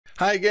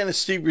Hi again, it's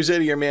Steve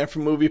Grizzetti, your man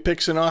from Movie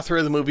Picks and author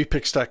of the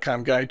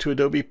MoviePicks.com Guide to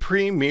Adobe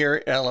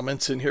Premiere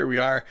Elements. And here we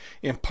are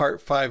in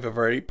part 5 of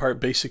our 8-part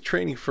basic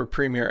training for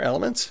Premiere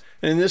Elements.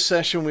 And in this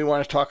session, we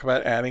want to talk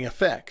about adding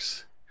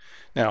effects.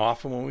 Now,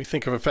 often when we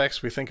think of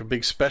effects, we think of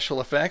big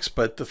special effects,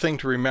 but the thing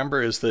to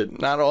remember is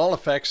that not all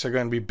effects are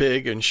going to be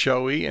big and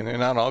showy, and they're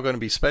not all going to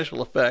be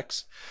special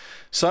effects.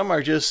 Some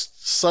are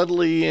just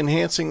subtly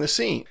enhancing the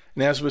scene.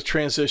 And as with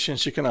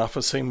transitions, you can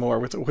often say more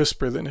with a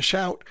whisper than a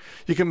shout.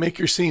 You can make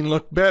your scene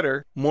look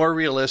better, more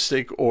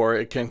realistic, or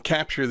it can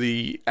capture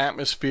the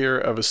atmosphere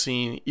of a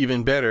scene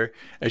even better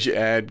as you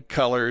add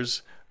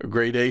colors,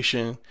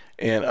 gradation,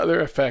 and other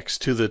effects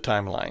to the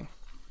timeline.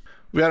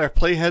 We got our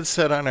playhead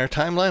set on our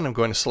timeline. I'm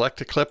going to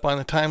select a clip on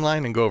the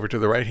timeline and go over to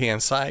the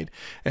right-hand side.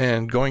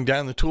 And going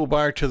down the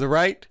toolbar to the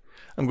right,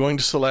 I'm going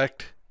to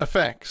select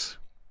Effects.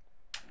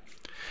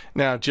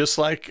 Now, just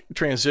like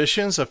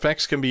transitions,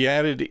 effects can be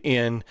added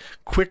in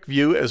quick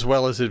view as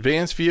well as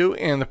advanced view,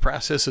 and the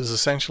process is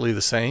essentially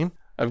the same.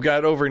 I've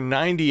got over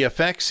 90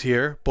 effects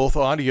here, both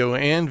audio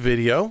and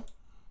video.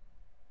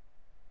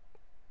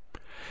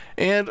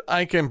 And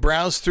I can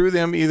browse through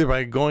them either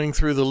by going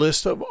through the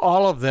list of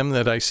all of them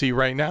that I see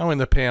right now in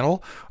the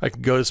panel. I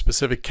can go to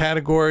specific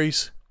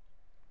categories,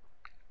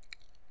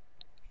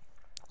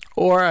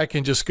 or I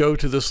can just go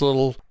to this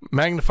little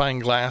magnifying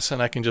glass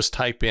and I can just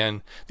type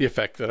in the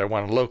effect that I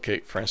want to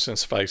locate. For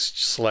instance, if I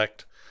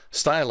select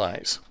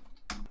Stylize.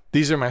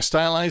 These are my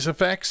Stylize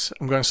effects.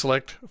 I'm going to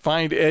select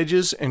Find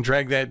Edges and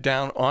drag that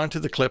down onto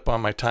the clip on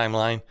my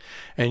timeline.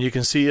 And you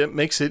can see it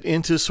makes it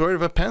into sort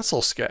of a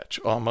pencil sketch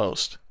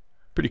almost.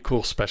 Pretty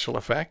cool special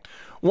effect.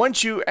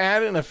 Once you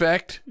add an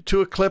effect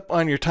to a clip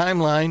on your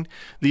timeline,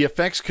 the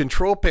Effects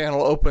Control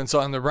panel opens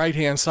on the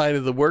right-hand side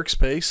of the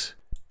workspace.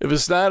 If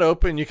it's not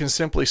open, you can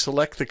simply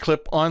select the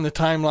clip on the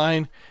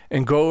timeline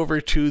and go over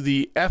to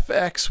the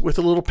FX with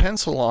a little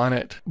pencil on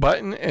it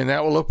button, and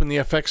that will open the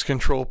Effects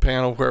Control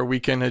panel where we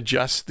can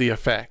adjust the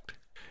effect.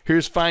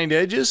 Here's Find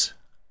Edges,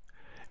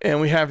 and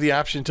we have the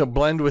option to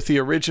blend with the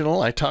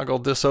original. I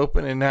toggled this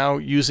open, and now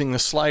using the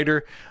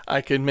slider,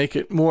 I can make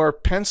it more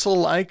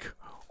pencil-like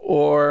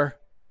or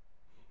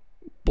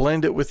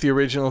blend it with the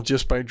original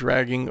just by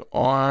dragging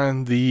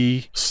on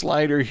the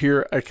slider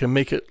here. I can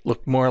make it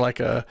look more like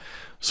a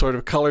sort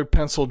of colored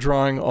pencil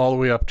drawing all the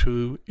way up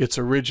to its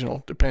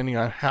original, depending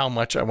on how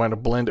much I want to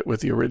blend it with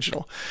the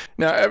original.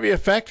 Now, every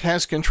effect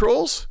has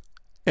controls,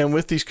 and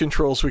with these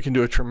controls, we can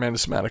do a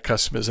tremendous amount of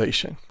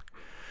customization.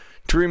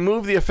 To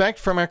remove the effect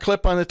from our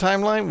clip on the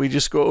timeline, we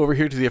just go over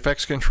here to the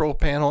Effects Control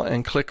panel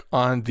and click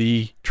on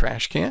the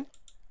trash can.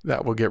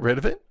 That will get rid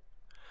of it.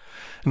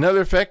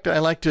 Another effect I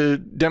like to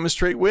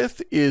demonstrate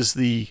with is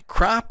the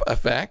crop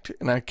effect,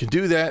 and I can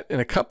do that in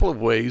a couple of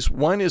ways.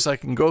 One is I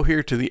can go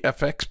here to the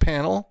FX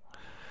panel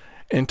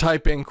and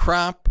type in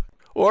crop,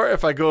 or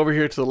if I go over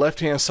here to the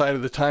left-hand side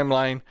of the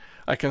timeline,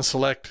 I can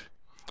select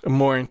a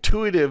more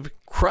intuitive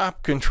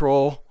crop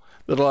control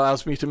that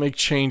allows me to make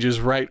changes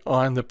right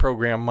on the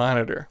program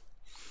monitor.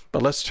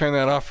 But let's turn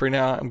that off for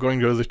now. I'm going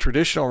to go the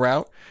traditional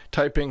route,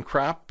 type in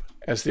crop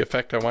as the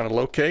effect I want to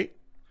locate,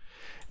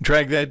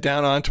 drag that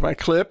down onto my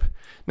clip.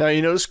 Now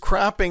you notice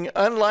cropping,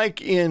 unlike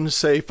in,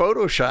 say,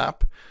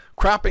 Photoshop,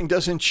 cropping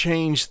doesn't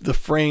change the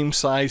frame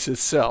size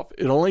itself.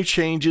 It only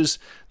changes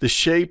the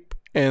shape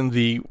and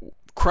the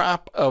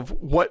crop of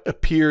what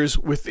appears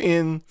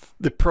within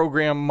the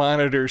program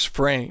monitor's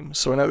frame.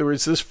 So in other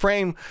words, this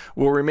frame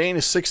will remain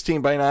a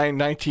 16 by 9,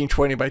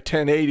 1920 by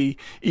 1080,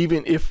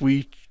 even if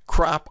we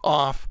crop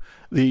off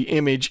the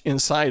image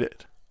inside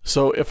it.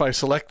 So if I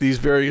select these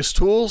various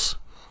tools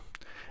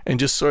and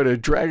just sort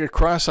of drag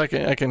across, I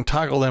can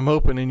toggle them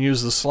open and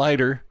use the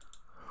slider,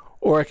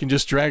 or I can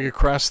just drag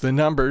across the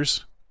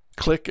numbers,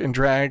 click and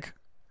drag.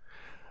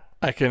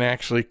 I can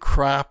actually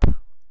crop,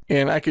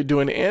 and I could do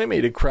an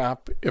animated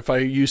crop if I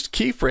used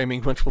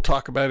keyframing, which we'll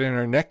talk about in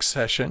our next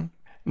session.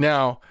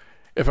 Now,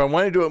 if I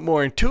want to do it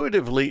more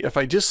intuitively, if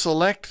I just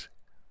select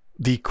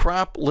the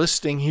crop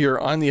listing here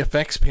on the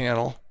effects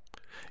panel,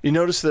 you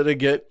notice that I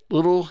get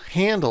little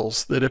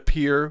handles that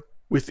appear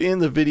within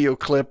the video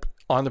clip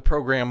on the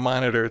program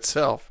monitor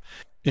itself.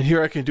 And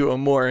here I can do a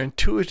more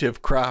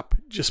intuitive crop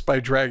just by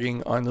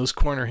dragging on those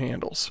corner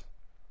handles.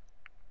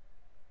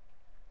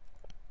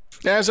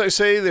 Now, as I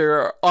say,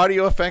 there are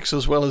audio effects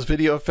as well as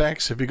video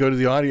effects. If you go to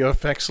the audio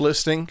effects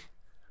listing,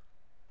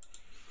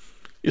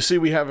 you see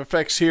we have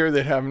effects here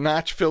that have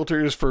notch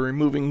filters for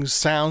removing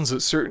sounds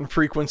at certain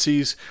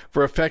frequencies,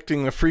 for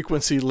affecting the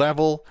frequency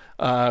level,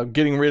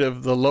 getting rid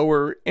of the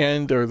lower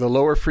end or the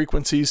lower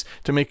frequencies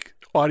to make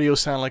audio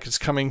sound like it's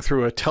coming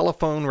through a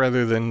telephone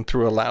rather than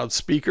through a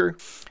loudspeaker.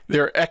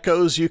 There are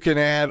echoes you can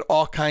add.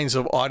 All kinds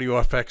of audio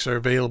effects are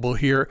available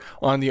here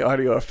on the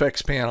audio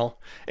effects panel,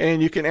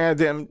 and you can add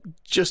them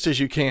just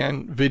as you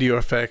can video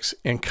effects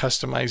and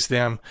customize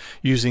them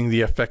using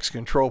the Effects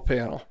Control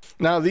panel.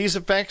 Now, these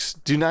effects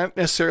do not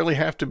necessarily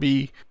have to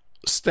be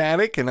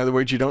static. In other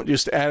words, you don't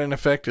just add an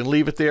effect and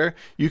leave it there.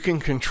 You can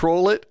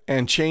control it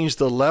and change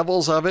the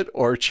levels of it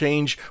or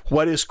change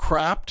what is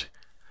cropped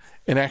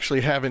and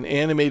actually have an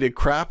animated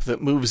crop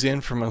that moves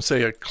in from,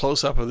 say, a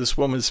close-up of this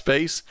woman's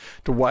face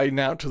to widen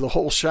out to the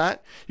whole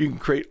shot. You can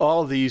create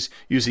all of these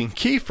using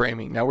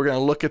keyframing. Now we're going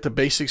to look at the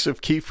basics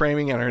of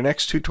keyframing in our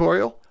next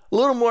tutorial. A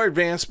little more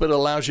advanced, but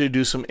allows you to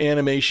do some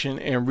animation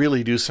and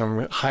really do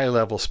some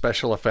high-level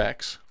special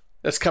effects.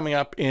 That's coming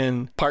up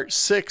in part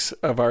 6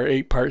 of our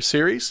 8-part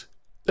series.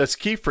 That's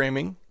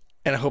keyframing,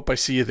 and I hope I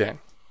see you then.